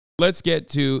Let's get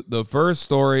to the first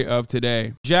story of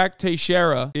today. Jack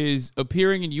Teixeira is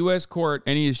appearing in U.S. court,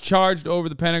 and he is charged over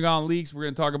the Pentagon leaks. We're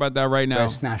going to talk about that right now. The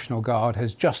U.S. National Guard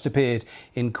has just appeared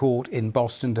in court in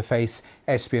Boston to face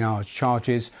espionage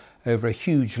charges over a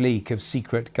huge leak of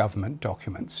secret government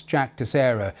documents. Jack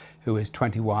Teixeira, who is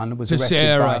 21, was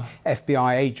arrested by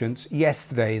FBI agents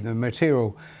yesterday. The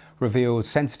material reveals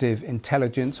sensitive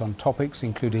intelligence on topics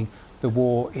including the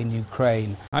war in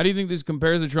Ukraine. How do you think this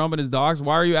compares to Trump and his docs?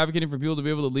 Why are you advocating for people to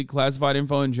be able to leak classified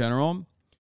info in general?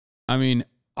 I mean,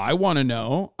 I want to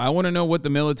know. I want to know what the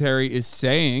military is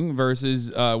saying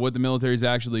versus what the military is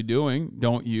actually doing.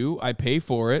 Don't you? I pay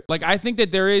for it. Like, I think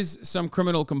that there is some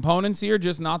criminal components here,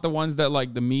 just not the ones that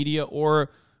like the media or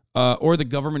the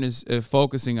government is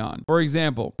focusing on. For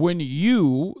example, when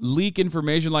you leak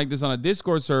information like this on a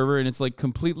Discord server and it's like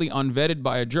completely unvetted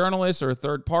by a journalist or a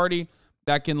third party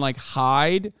that can like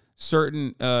hide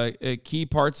certain key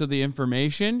parts of the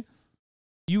information,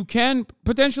 you can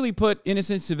potentially put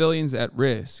innocent civilians at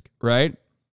risk, right?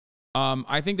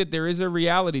 I think that there is a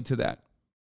reality to that.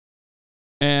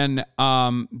 And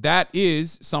that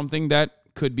is something that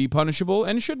could be punishable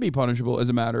and should be punishable, as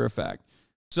a matter of fact.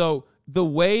 So the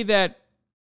way that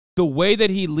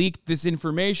he leaked this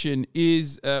information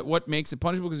is what makes it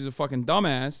punishable, because he's a fucking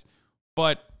dumbass.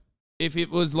 But if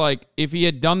it was like, if he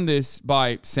had done this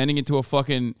by sending it to a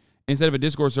fucking, instead of a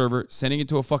Discord server, sending it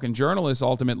to a fucking journalist,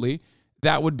 ultimately,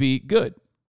 that would be good.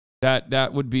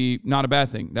 That would be not a bad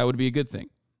thing. That would be a good thing.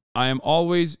 I am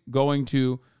always going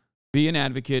to be an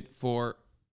advocate for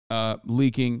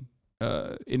leaking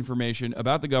information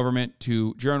about the government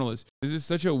to journalists. This is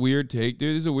such a weird take,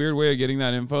 dude. This is a weird way of getting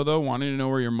that info, though. Wanting to know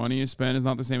where your money is spent is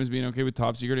not the same as being okay with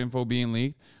top secret info being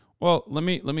leaked. Well, let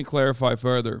me clarify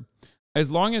further. As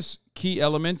long as key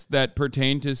elements that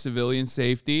pertain to civilian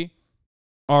safety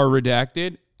are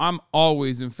redacted, I'm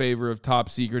always in favor of top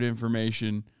secret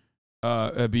information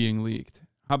being leaked.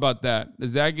 How about that?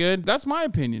 Is that good? That's my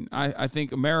opinion. I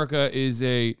think America is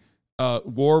a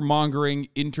warmongering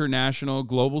international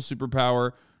global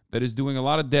superpower that is doing a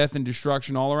lot of death and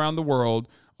destruction all around the world.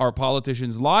 Our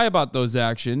politicians lie about those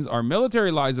actions. Our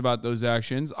military lies about those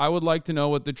actions. I would like to know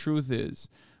what the truth is.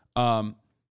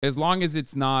 As long as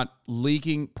it's not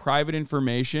leaking private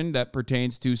information that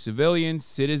pertains to civilians,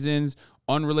 citizens,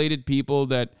 unrelated people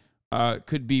that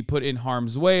could be put in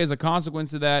harm's way as a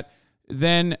consequence of that,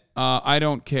 then I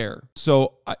don't care.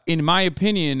 So in my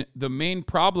opinion, the main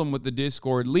problem with the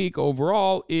Discord leak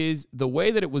overall is the way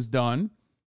that it was done.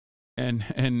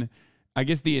 And I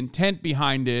guess the intent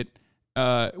behind it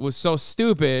was so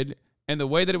stupid. And the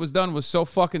way that it was done was so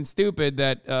fucking stupid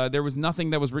that there was nothing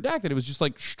that was redacted. It was just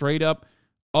like straight up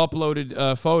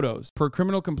uploaded photos. Per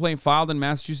criminal complaint filed in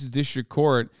Massachusetts District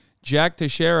Court, Jack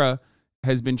Teixeira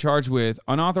has been charged with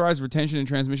unauthorized retention and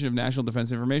transmission of national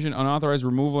defense information, unauthorized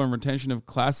removal and retention of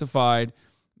classified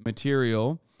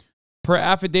material. Per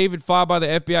affidavit filed by the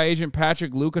FBI agent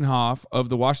Patrick Lukenhoff of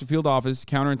the Washington Field Office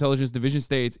Counterintelligence Division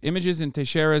states, images in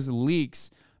Teixeira's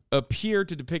leaks appear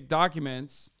to depict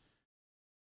documents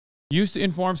used to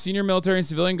inform senior military and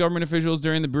civilian government officials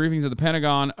during the briefings of the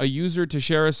Pentagon. A user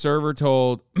Teixeira's server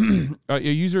told the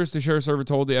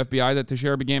FBI that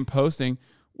Teixeira began posting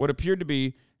what appeared to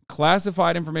be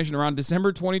classified information around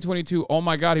December 2022. Oh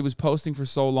my God, he was posting for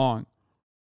so long.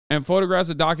 And photographs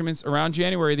of documents around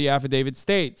January, the affidavit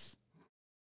states.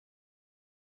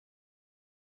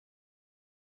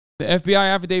 The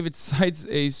FBI affidavit cites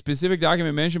a specific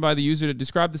document mentioned by the user to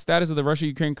describe the status of the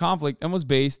Russia-Ukraine conflict and was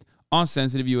based on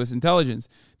sensitive U.S. intelligence.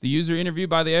 The user interviewed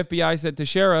by the FBI said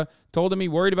Teixeira told him he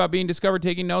worried about being discovered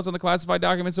taking notes on the classified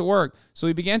documents at work. So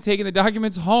he began taking the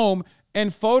documents home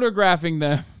and photographing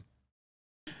them.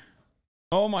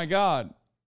 Oh my God.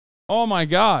 Oh my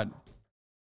God.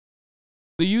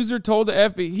 The user told the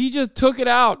FBI, he just took it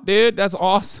out, dude. That's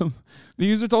awesome. The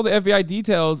user told the FBI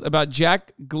details about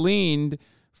Jack gleaned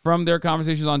from their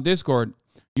conversations on Discord.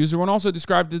 User one also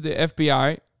described to the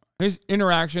FBI his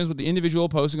interactions with the individual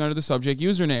posting under the subject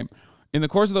username. In the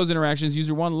course of those interactions,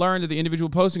 user one learned that the individual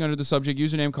posting under the subject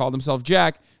username called himself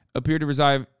Jack, appeared to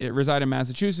reside in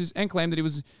Massachusetts, and claimed that he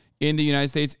was in the United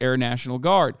States Air National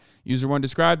Guard. User one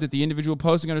described that the individual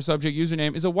posting under subject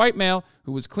username is a white male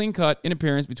who was clean-cut in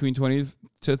appearance between 20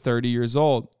 to 30 years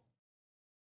old.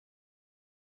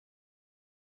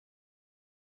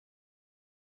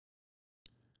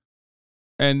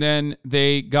 And then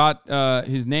they got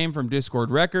his name from Discord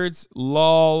records.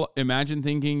 Lol. Imagine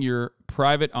thinking you're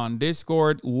private on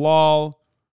Discord. Lol.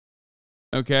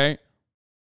 Okay.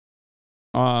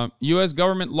 U.S.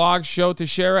 government logs show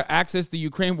Teixeira accessed the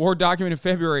Ukraine war document in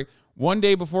February, one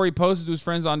day before he posted to his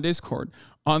friends on Discord.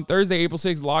 On Thursday, April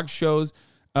 6th, logs shows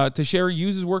Teixeira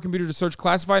uses work computer to search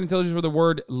classified intelligence for the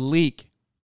word leak.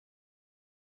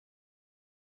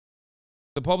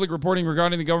 The public reporting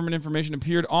regarding the government information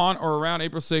appeared on or around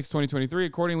April 6, 2023.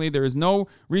 Accordingly, there is no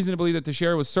reason to believe that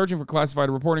Teixeira was searching for classified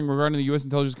reporting regarding the U.S.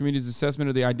 intelligence community's assessment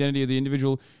of the identity of the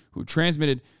individual who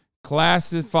transmitted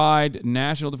classified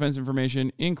national defense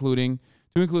information, to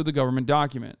include the government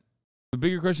document. The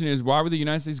bigger question is, why would the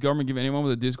United States government give anyone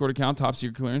with a Discord account top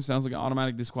secret clearance? Sounds like an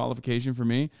automatic disqualification for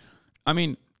me. I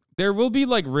mean, there will be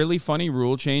like really funny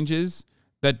rule changes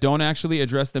that don't actually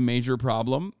address the major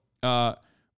problem.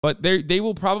 But they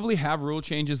will probably have rule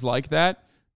changes like that.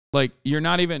 Like,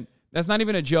 that's not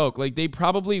even a joke. Like, they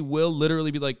probably will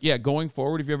literally be like, yeah, going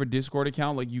forward, if you have a Discord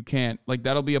account, like, you can't. Like,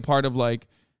 that'll be a part of, like,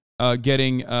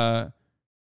 getting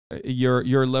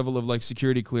your level of, like,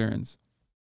 security clearance.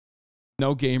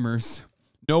 No gamers.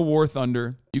 No War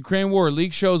Thunder. Ukraine war.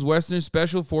 Leak shows Western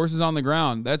special forces on the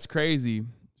ground. That's crazy.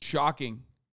 Shocking.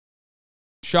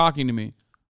 Shocking to me.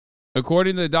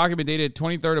 According to the document dated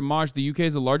 23rd of March, the UK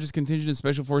is the largest contingent of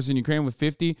special forces in Ukraine with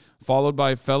 50, followed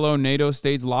by fellow NATO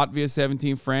states Latvia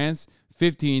 17, France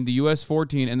 15, the US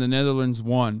 14, and the Netherlands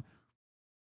 1.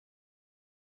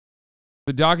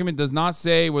 The document does not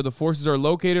say where the forces are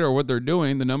located or what they're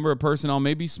doing. The number of personnel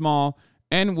may be small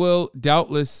and will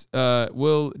doubtlessly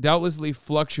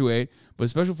fluctuate, but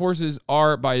special forces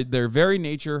are, by their very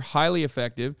nature, highly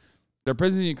effective. Their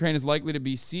presence in Ukraine is likely to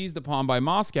be seized upon by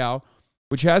Moscow,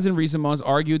 which has in recent months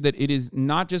argued that it is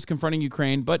not just confronting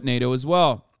Ukraine, but NATO as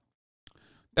well.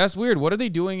 That's weird. What are they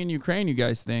doing in Ukraine, you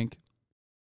guys think?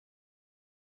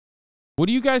 What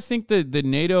do you guys think the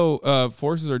NATO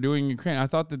forces are doing in Ukraine? I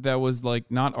thought that was like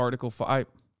not Article 5.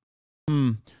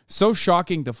 So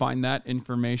shocking to find that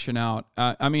information out.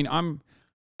 I mean,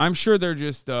 I'm sure they're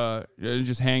just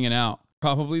hanging out.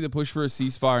 Probably the push for a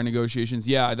ceasefire negotiations.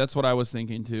 Yeah, that's what I was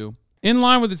thinking too. In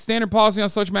line with its standard policy on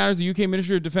such matters, the UK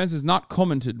Ministry of Defence has not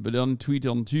commented, but on a tweet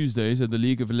on Tuesday said the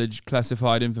leak of alleged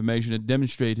classified information had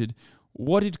demonstrated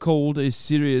what it called a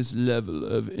serious level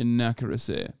of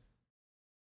inaccuracy.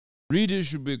 Readers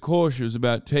should be cautious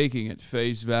about taking at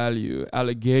face value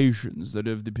allegations that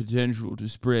have the potential to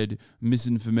spread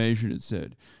misinformation, it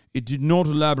said. It did not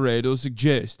elaborate or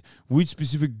suggest which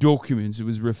specific documents it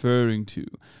was referring to.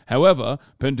 However,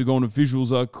 Pentagon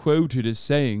officials are quoted as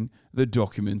saying the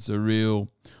documents are real.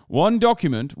 One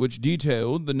document, which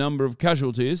detailed the number of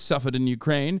casualties suffered in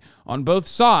Ukraine on both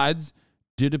sides,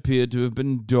 did appear to have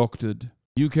been doctored.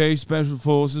 UK Special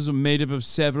Forces are made up of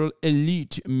several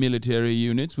elite military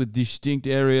units with distinct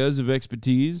areas of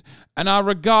expertise and are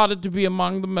regarded to be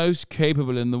among the most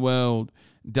capable in the world,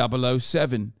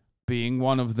 007 being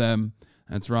one of them.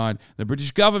 That's right. The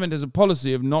British government has a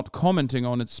policy of not commenting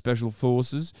on its special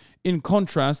forces, in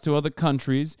contrast to other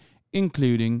countries,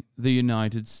 including the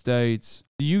United States.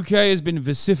 The UK has been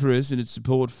vociferous in its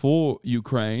support for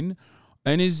Ukraine,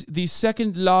 and is the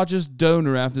second largest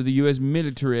donor after the US of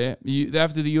military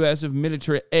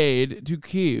aid to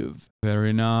Kyiv.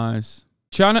 Very nice.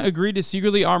 China agreed to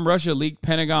secretly arm Russia, leaked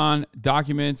Pentagon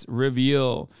documents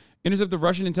reveal. Intercept of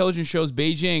Russian intelligence shows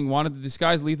Beijing wanted to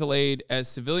disguise lethal aid as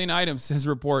civilian items, says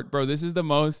report. Bro, this is the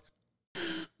most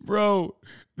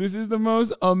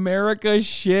America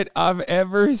shit I've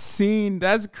ever seen.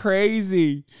 That's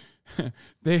crazy.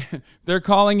 They're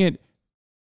calling it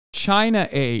China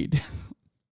aid.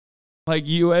 Like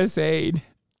US aid.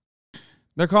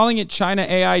 They're calling it China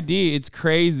AID. It's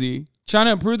crazy.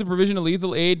 China approved the provision of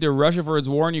lethal aid to Russia for its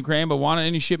war in Ukraine, but wanted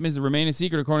any shipments to remain a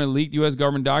secret, according to leaked U.S.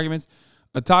 government documents.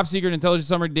 A top-secret intelligence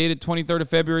summary dated 23rd of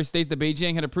February states that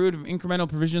Beijing had approved of incremental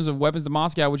provisions of weapons to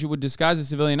Moscow, which it would disguise as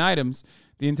civilian items.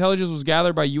 The intelligence was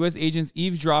gathered by U.S. agents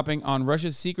eavesdropping on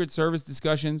Russia's Secret Service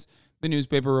discussions, the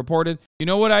newspaper reported. You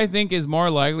know what I think is more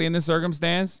likely in this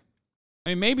circumstance? I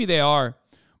mean, maybe they are.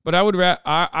 But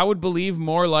I would believe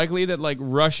more likely that like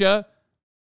Russia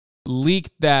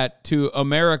leaked that to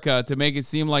America to make it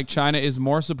seem like China is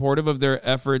more supportive of their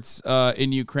efforts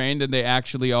in Ukraine than they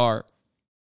actually are,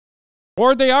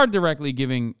 or they are directly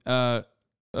giving aid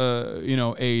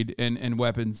and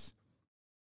weapons.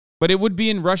 But it would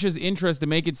be in Russia's interest to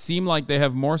make it seem like they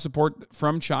have more support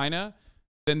from China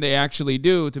than they actually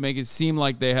do, to make it seem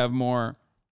like they have more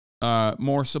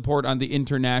support on the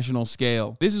international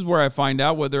scale. This is where I find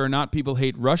out whether or not people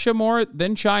hate Russia more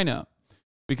than China.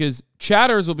 Because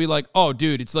chatters will be like, oh,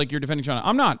 dude, it's like you're defending China.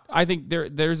 I'm not. I think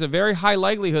there's a very high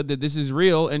likelihood that this is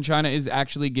real and China is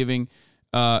actually giving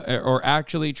or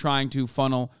actually trying to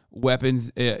funnel weapons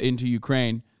into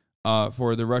Ukraine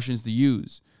for the Russians to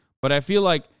use. But I feel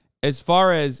like as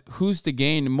far as who's to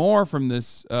gain more from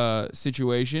this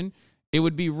situation, It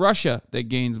would be Russia that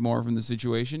gains more from the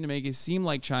situation to make it seem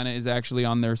like China is actually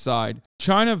on their side.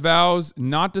 China vows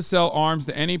not to sell arms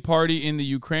to any party in the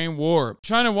Ukraine war.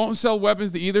 China won't sell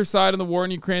weapons to either side in the war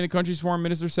in Ukraine, the country's foreign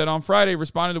minister said on Friday,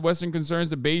 responding to Western concerns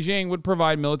that Beijing would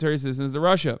provide military assistance to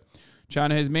Russia.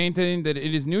 China has maintained that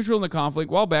it is neutral in the conflict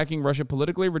while backing Russia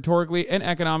politically, rhetorically, and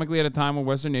economically at a time when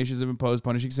Western nations have imposed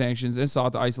punishing sanctions and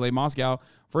sought to isolate Moscow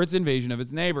for its invasion of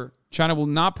its neighbor. China will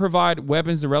not provide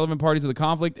weapons to relevant parties of the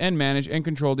conflict and manage and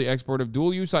control the export of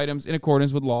dual-use items in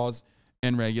accordance with laws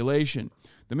and regulation.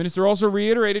 The minister also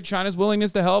reiterated China's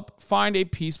willingness to help find a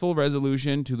peaceful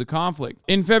resolution to the conflict.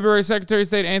 In February, Secretary of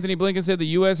State Anthony Blinken said the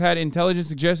U.S. had intelligence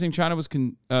suggesting China was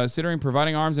considering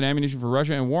providing arms and ammunition for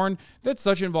Russia and warned that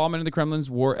such involvement in the Kremlin's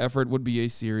war effort would be a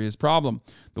serious problem.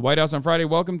 The White House on Friday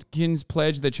welcomed Kin's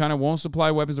pledge that China won't supply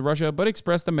weapons to Russia, but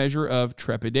expressed a measure of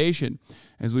trepidation.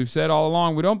 As we've said all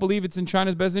along, we don't believe it's in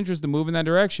China's best interest to move in that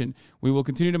direction. We will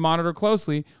continue to monitor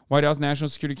closely, White House National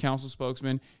Security Council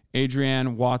spokesman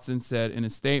Adrienne Watson said in a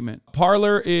statement.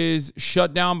 Parler is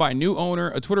shut down by new owner.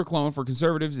 A Twitter clone for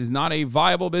conservatives is not a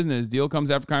viable business. Deal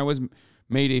comes after Kanye West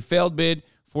made a failed bid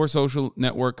for social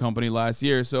network company last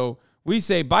year. So we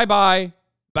say bye-bye,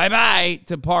 bye-bye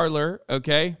to Parler,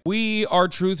 okay? We are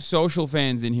Truth Social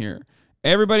fans in here.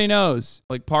 Everybody knows,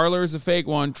 like, Parler is a fake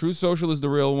one. Truth Social is the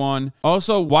real one.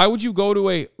 Also, why would you go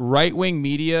to a right-wing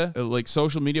media, like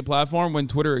social media platform when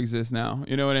Twitter exists now?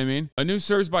 You know what I mean? A new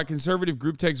search by conservative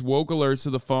group takes woke alerts to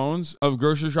the phones of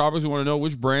grocery shoppers who want to know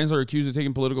which brands are accused of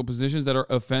taking political positions that are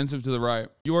offensive to the right.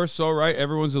 You are so right.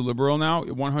 Everyone's a liberal now.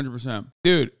 100%.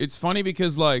 Dude, it's funny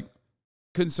because, like,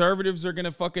 conservatives are going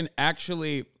to fucking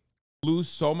actually lose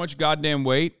so much goddamn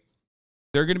weight.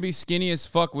 They're going to be skinny as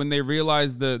fuck when they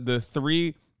realize the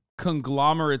three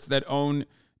conglomerates that own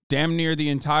damn near the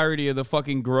entirety of the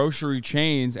fucking grocery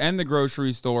chains and the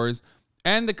grocery stores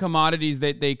and the commodities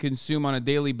that they consume on a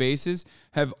daily basis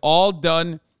have all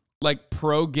done, like,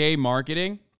 pro-gay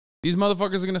marketing. These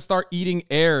motherfuckers are going to start eating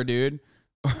air, dude.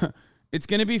 It's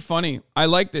going to be funny. I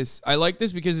like this. I like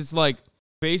this because it's like,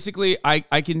 basically, I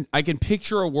can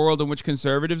picture a world in which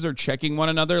conservatives are checking one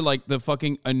another like the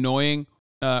fucking annoying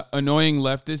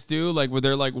leftists do, like, where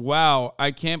they're like, wow, I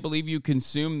can't believe you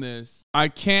consume this. I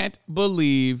can't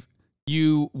believe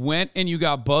you went and you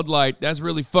got Bud Light. That's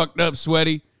really fucked up,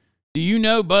 sweaty. Do you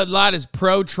know Bud Light is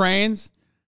pro-trans?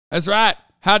 That's right.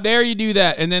 How dare you do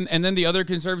that? And then the other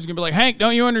conservatives can be like, Hank,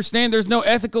 don't you understand? There's no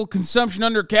ethical consumption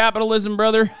under capitalism,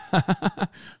 brother.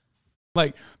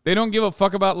 Like, they don't give a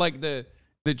fuck about, like, the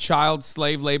child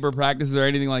slave labor practices or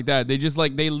anything like that. They just,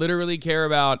 like, they literally care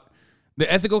about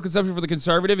the ethical consumption for the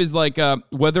conservative is like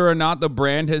whether or not the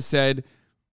brand has said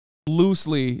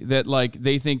loosely that, like,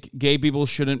 they think gay people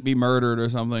shouldn't be murdered or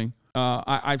something.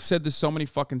 I've said this so many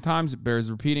fucking times, it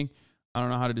bears repeating. I don't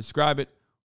know how to describe it.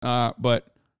 But,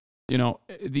 you know,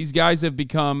 these guys have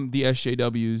become the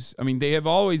SJWs. I mean, they have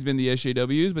always been the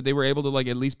SJWs, but they were able to, like,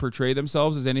 at least portray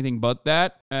themselves as anything but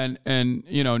that. And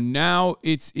you know, now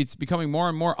it's becoming more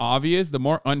and more obvious. The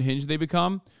more unhinged they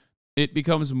become, it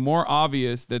becomes more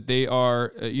obvious that they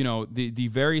are, you know, the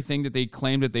very thing that they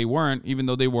claimed that they weren't, even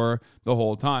though they were the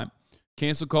whole time.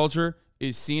 Cancel culture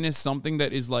is seen as something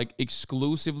that is, like,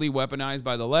 exclusively weaponized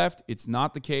by the left. It's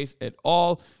not the case at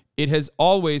all. It has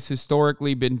always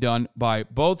historically been done by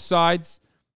both sides,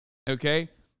 okay?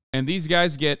 And these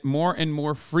guys get more and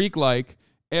more freak-like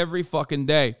every fucking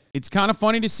day. It's kind of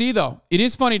funny to see, though. It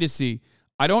is funny to see.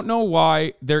 I don't know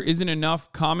why there isn't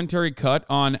enough commentary cut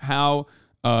on how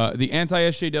the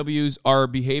anti-SJWs are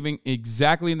behaving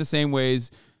exactly in the same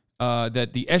ways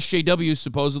that the SJWs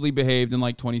supposedly behaved in,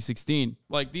 like, 2016.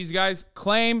 Like, these guys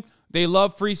claim they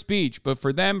love free speech, but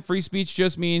for them, free speech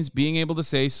just means being able to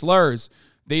say slurs.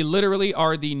 They literally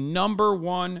are the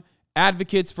 #1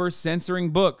 advocates for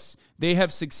censoring books. They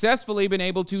have successfully been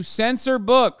able to censor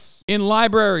books in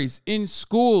libraries, in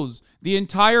schools. The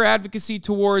entire advocacy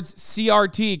towards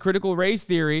CRT, critical race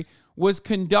theory, was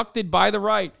conducted by the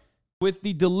right with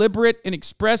the deliberate and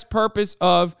express purpose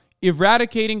of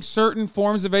eradicating certain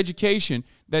forms of education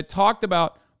that talked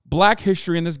about black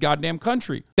history in this goddamn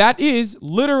country. That is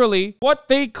literally what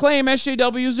they claim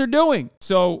SJWs are doing.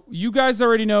 So you guys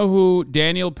already know who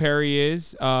Daniel Perry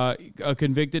is, a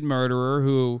convicted murderer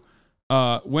who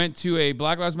went to a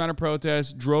Black Lives Matter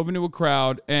protest, drove into a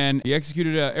crowd, and he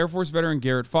executed Air Force veteran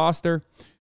Garrett Foster.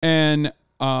 And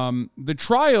the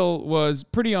trial was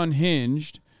pretty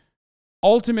unhinged.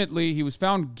 Ultimately, he was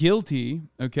found guilty,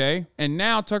 okay? And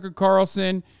now Tucker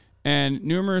Carlson and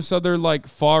numerous other, like,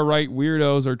 far-right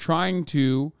weirdos are trying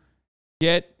to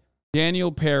get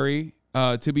Daniel Perry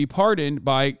to be pardoned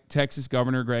by Texas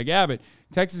Governor Greg Abbott.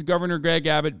 Texas Governor Greg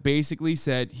Abbott basically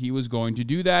said he was going to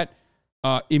do that.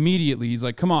 immediately. He's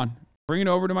like, come on, bring it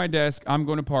over to my desk. I'm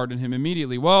going to pardon him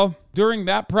immediately. Well, during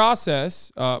that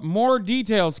process, more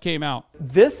details came out.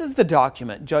 This is the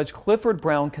document Judge Clifford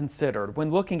Brown considered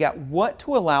when looking at what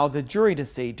to allow the jury to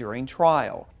see during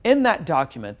trial. In that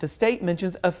document, the state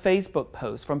mentions a Facebook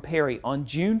post from Perry on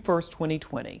June 1st,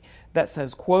 2020 that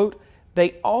says, quote,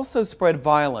 "They also spread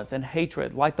violence and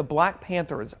hatred like the Black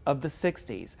Panthers of the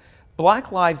 60s.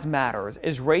 Black Lives Matters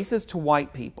is racist to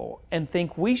white people and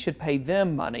think we should pay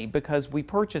them money because we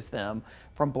purchased them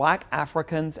from Black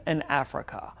Africans in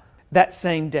Africa." That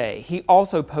same day, he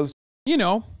also posted, you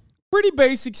know, pretty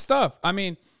basic stuff. I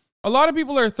mean, a lot of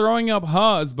people are throwing up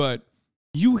huhs, but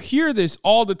you hear this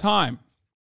all the time.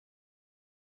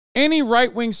 Any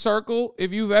right-wing circle,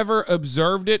 if you've ever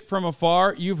observed it from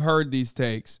afar, you've heard these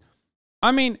takes.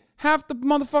 I mean, half the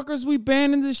motherfuckers we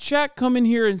ban in this chat come in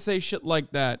here and say shit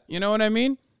like that. You know what I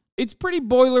mean? It's pretty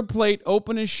boilerplate,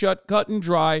 open and shut, cut and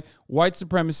dry, white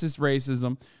supremacist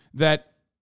racism that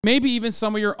maybe even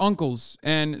some of your uncles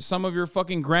and some of your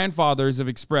fucking grandfathers have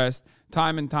expressed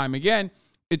time and time again.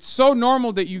 It's so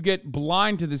normal that you get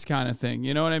blind to this kind of thing.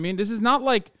 You know what I mean? This is not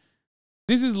like,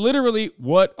 this is literally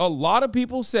what a lot of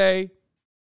people say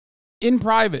in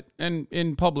private and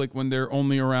in public when they're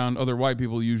only around other white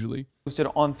people usually. Posted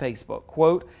on Facebook,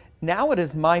 quote, "Now it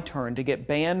is my turn to get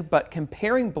banned, but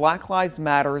comparing Black Lives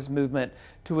Matters movement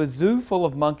to a zoo full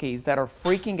of monkeys that are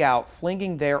freaking out,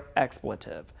 flinging their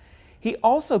expletive." He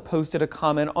also posted a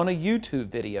comment on a YouTube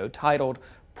video titled,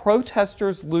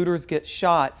 "Protesters, Looters Get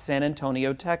Shot, San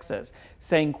Antonio, Texas,"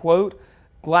 saying, quote,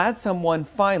 "Glad someone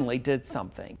finally did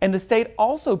something." And the state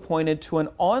also pointed to an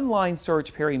online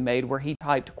search Perry made where he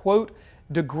typed, quote,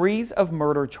 "degrees of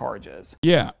murder charges."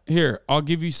 Yeah, here, I'll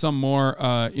give you some more,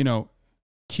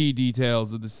 key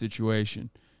details of the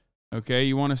situation. Okay,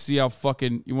 you want to see how fucked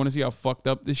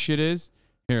up this shit is?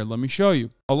 Here, let me show you.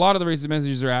 A lot of the racist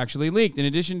messages are actually leaked. In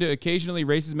addition to occasionally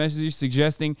racist messages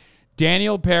suggesting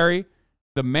Daniel Perry,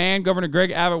 the man Governor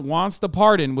Greg Abbott wants to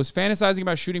pardon, was fantasizing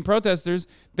about shooting protesters,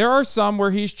 there are some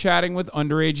where he's chatting with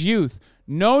underage youth.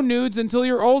 "No nudes until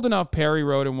you're old enough," Perry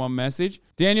wrote in one message.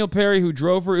 Daniel Perry, who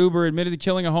drove for Uber, admitted to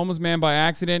killing a homeless man by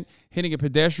accident, hitting a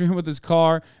pedestrian with his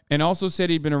car, and also said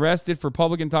he'd been arrested for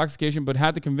public intoxication but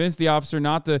had to convince the officer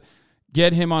not to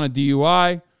get him on a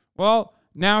DUI. Well,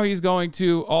 now he's going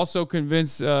to also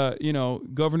convince,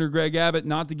 Governor Greg Abbott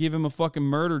not to give him a fucking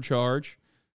murder charge.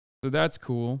 So that's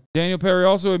cool. Daniel Perry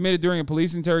also admitted during a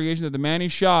police interrogation that the man he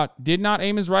shot did not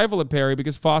aim his rifle at Perry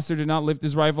because Foster did not lift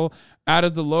his rifle out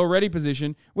of the low ready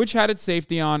position, which had its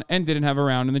safety on and didn't have a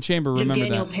round in the chamber. Remember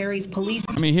Daniel that. Perry's police.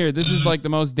 I mean, here, this is like the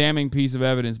most damning piece of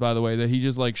evidence, by the way, that he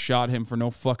just like shot him for no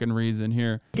fucking reason.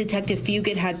 Here. Detective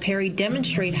Fugit had Perry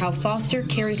demonstrate how Foster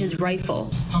carried his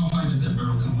rifle. How high did that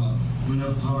barrel come up? Went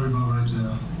up probably about right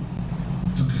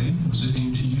there. Okay, was it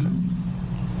aimed at you?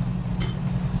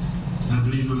 I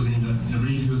believe it was aimed at, I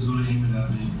believe he was going to aim it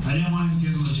at me. I didn't want to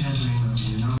give him a chance to aim at me,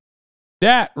 you know?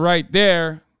 That right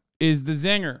there is the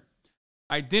zinger.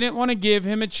 I didn't want to give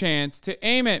him a chance to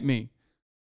aim at me.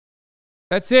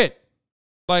 That's it.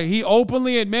 Like, he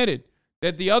openly admitted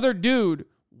that the other dude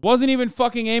wasn't even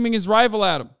fucking aiming his rifle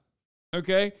at him.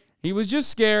 Okay? He was just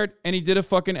scared, and he did a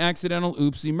fucking accidental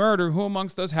oopsie murder. Who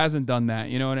amongst us hasn't done that?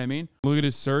 You know what I mean? Look at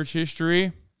his search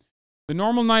history. The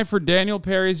normal night for Daniel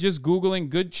Perry is just Googling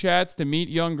good chats to meet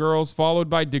young girls, followed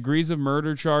by degrees of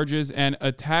murder charges and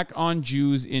attack on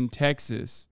Jews in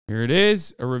Texas. Here it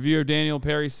is. A review of Daniel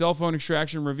Perry's cell phone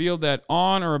extraction revealed that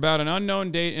on or about an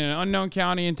unknown date in an unknown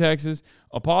county in Texas,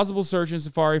 a possible search in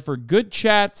Safari for good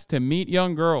chats to meet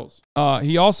young girls.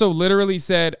 He also literally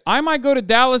said, "I might go to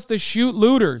Dallas to shoot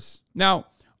looters." Now,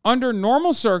 under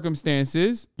normal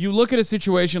circumstances, you look at a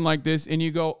situation like this and you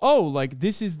go, oh, like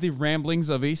this is the ramblings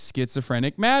of a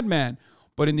schizophrenic madman.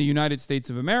 But in the United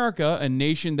States of America, a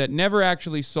nation that never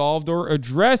actually solved or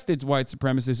addressed its white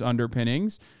supremacist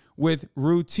underpinnings with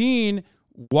routine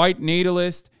white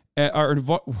nativist,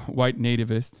 white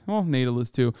nativist, well,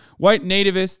 natalist too, white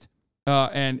nativist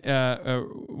and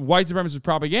white supremacist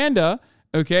propaganda,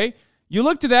 okay? You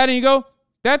look to that and you go,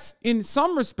 that's in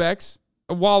some respects,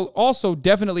 while also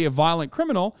definitely a violent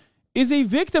criminal, is a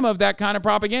victim of that kind of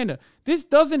propaganda. This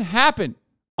doesn't happen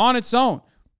on its own.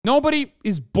 Nobody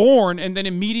is born and then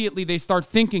immediately they start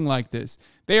thinking like this.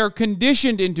 They are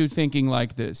conditioned into thinking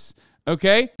like this,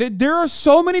 okay? There are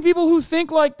so many people who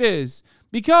think like this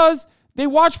because they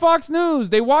watch Fox News,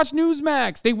 they watch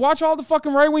Newsmax, they watch all the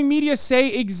fucking right-wing media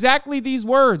say exactly these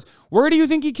words. Where do you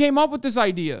think he came up with this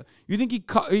idea? You think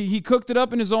he cooked it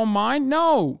up in his own mind?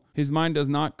 No. His mind does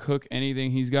not cook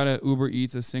anything. He's got to Uber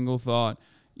Eats a single thought.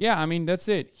 Yeah, I mean, that's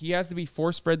it. He has to be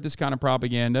force-fed this kind of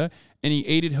propaganda, and he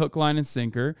ate it hook, line, and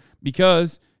sinker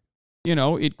because, you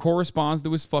know, it corresponds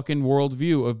to his fucking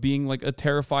worldview of being like a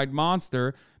terrified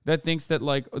monster that thinks that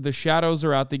like the shadows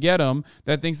are out to get him,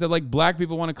 that thinks that like black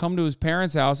people want to come to his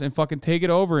parents' house and fucking take it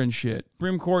over and shit.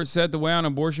 Supreme Court set the way on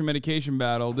abortion medication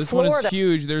battle. This one is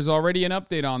huge. There's already an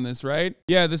update on this, right?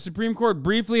 Yeah, the Supreme Court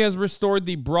briefly has restored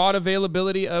the broad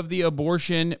availability of the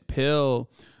abortion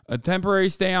pill. A temporary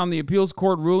stay on the appeals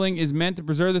court ruling is meant to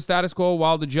preserve the status quo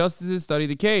while the justices study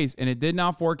the case, and it did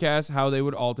not forecast how they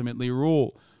would ultimately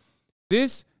rule.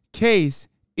 This case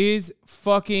is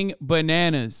fucking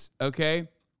bananas, okay?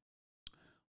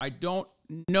 I don't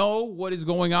know what is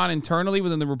going on internally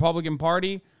within the Republican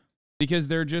Party because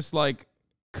they're just like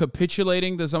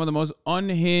capitulating to some of the most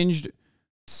unhinged,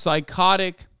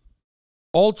 psychotic,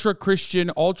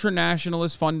 ultra-Christian,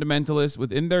 ultra-nationalist fundamentalists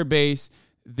within their base.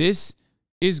 This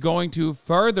is going to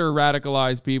further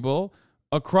radicalize people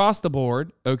across the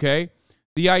board, okay?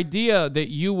 The idea that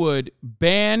you would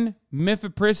ban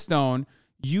Mifepristone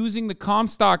using the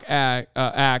Comstock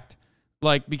Act,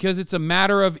 like, because it's a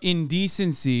matter of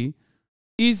indecency,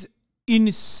 is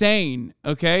insane,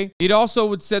 okay? It also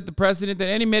would set the precedent that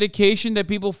any medication that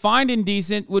people find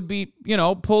indecent would be, you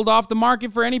know, pulled off the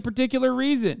market for any particular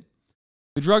reason.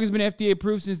 The drug has been FDA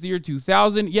approved since the year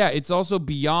 2000. Yeah, it's also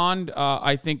beyond,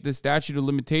 I think, the statute of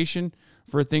limitation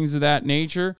for things of that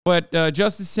nature. But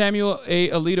Justice Samuel A.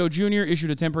 Alito Jr.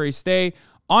 issued a temporary stay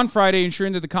on Friday,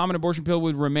 ensuring that the common abortion pill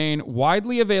would remain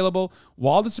widely available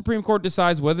while the Supreme Court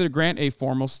decides whether to grant a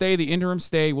formal stay. The interim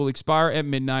stay will expire at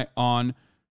midnight on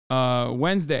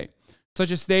Wednesday.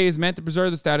 Such a stay is meant to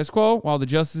preserve the status quo while the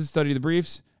justices study the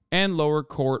briefs and lower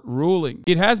court ruling.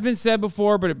 It has been said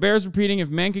before, but it bears repeating, if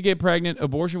men could get pregnant,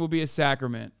 abortion will be a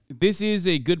sacrament. This is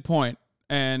a good point,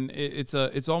 and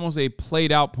it's almost a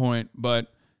played out point, but,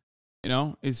 you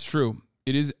know, it's true.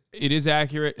 It is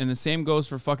accurate, and the same goes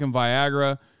for fucking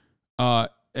Viagra,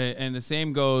 and the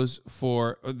same goes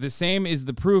for, the same is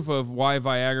the proof of why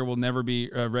Viagra will never be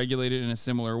regulated in a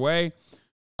similar way.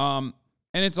 And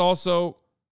it's also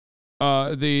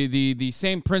the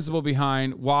same principle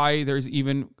behind why there's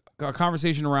even a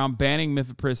conversation around banning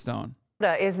Mifepristone.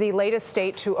 Is the latest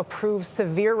state to approve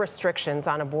severe restrictions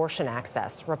on abortion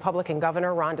access. Republican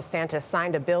Governor Ron DeSantis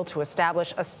signed a bill to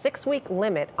establish a 6-week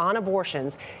limit on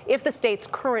abortions if the state's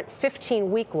current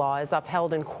 15-week law is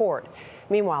upheld in court.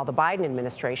 Meanwhile, the Biden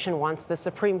administration wants the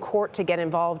Supreme Court to get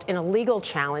involved in a legal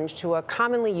challenge to a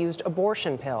commonly used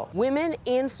abortion pill. Women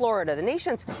in Florida, the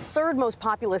nation's third most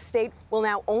populous state, will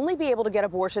now only be able to get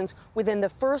abortions within the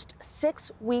first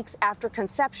 6 weeks after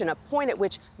conception, a point at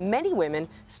which many women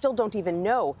still don't even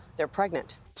know they're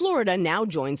pregnant. Florida now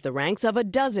joins the ranks of a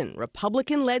dozen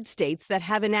Republican-led states that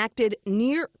have enacted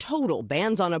near-total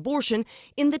bans on abortion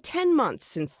in the 10 months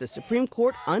since the Supreme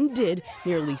Court undid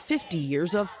nearly 50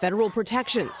 years of federal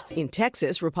protections. In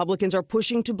Texas, Republicans are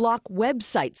pushing to block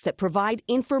websites that provide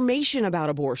information about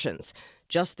abortions.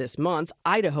 Just this month,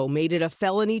 Idaho made it a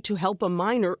felony to help a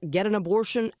minor get an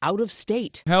abortion out of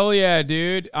state. Hell yeah,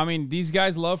 dude. I mean, these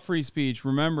guys love free speech.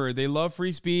 Remember, they love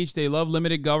free speech. They love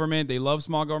limited government. They love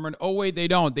small government. Oh, wait, they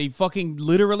don't. They fucking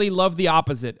literally love the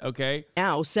opposite, okay?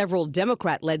 Now, several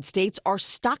Democrat-led states are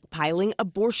stockpiling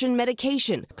abortion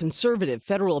medication. Conservative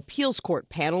federal appeals court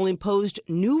panel imposed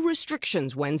new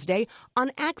restrictions Wednesday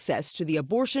on access to the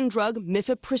abortion drug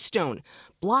Mifepristone,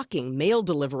 blocking mail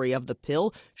delivery of the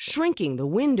pill, shrinking the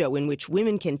window in which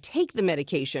women can take the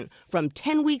medication from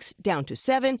 10 weeks down to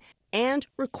 7, and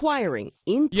requiring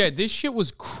Yeah, this shit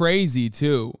was crazy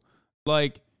too.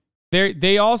 Like,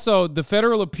 they also, the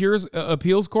federal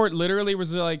appeals court literally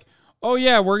was like, oh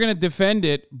yeah, we're gonna defend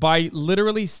it by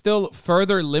literally still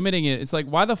further limiting it. It's like,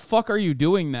 why the fuck are you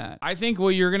doing that? I think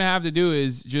what you're gonna have to do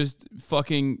is just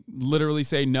fucking literally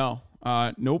say no.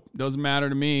 Nope, doesn't matter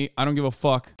to me. I don't give a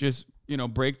fuck. Just, you know,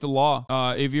 break the law.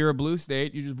 If you're a blue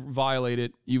state, you just violate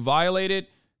it. You violate it.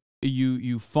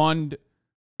 You fund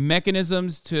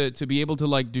mechanisms to be able to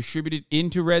like distribute it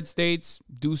into red states.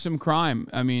 Do some crime.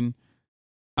 I mean,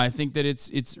 I think that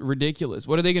it's ridiculous.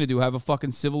 What are they going to do? Have a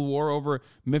fucking civil war over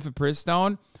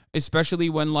Mifepristone? Especially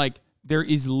when like there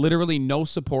is literally no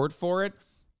support for it,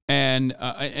 and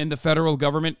the federal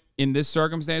government in this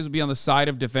circumstance would be on the side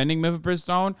of defending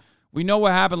Mifepristone. We know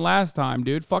what happened last time,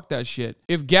 dude. Fuck that shit.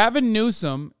 If Gavin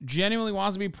Newsom genuinely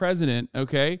wants to be president,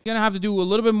 okay, he's gonna have to do a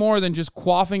little bit more than just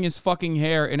quaffing his fucking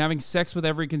hair and having sex with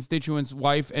every constituent's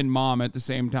wife and mom at the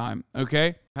same time,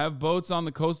 okay? Have boats on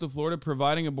the coast of Florida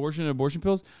providing abortion and abortion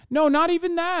pills? No, not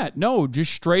even that. No,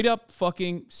 just straight up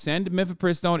fucking send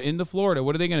Mifepristone into Florida.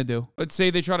 What are they gonna do? Let's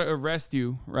say they try to arrest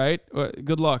you, right?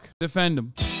 Good luck. Defend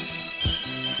them.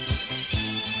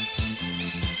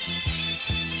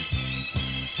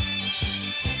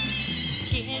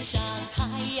 上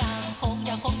太阳红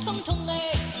呀红彤彤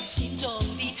哎，心中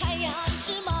的太阳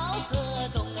是吗？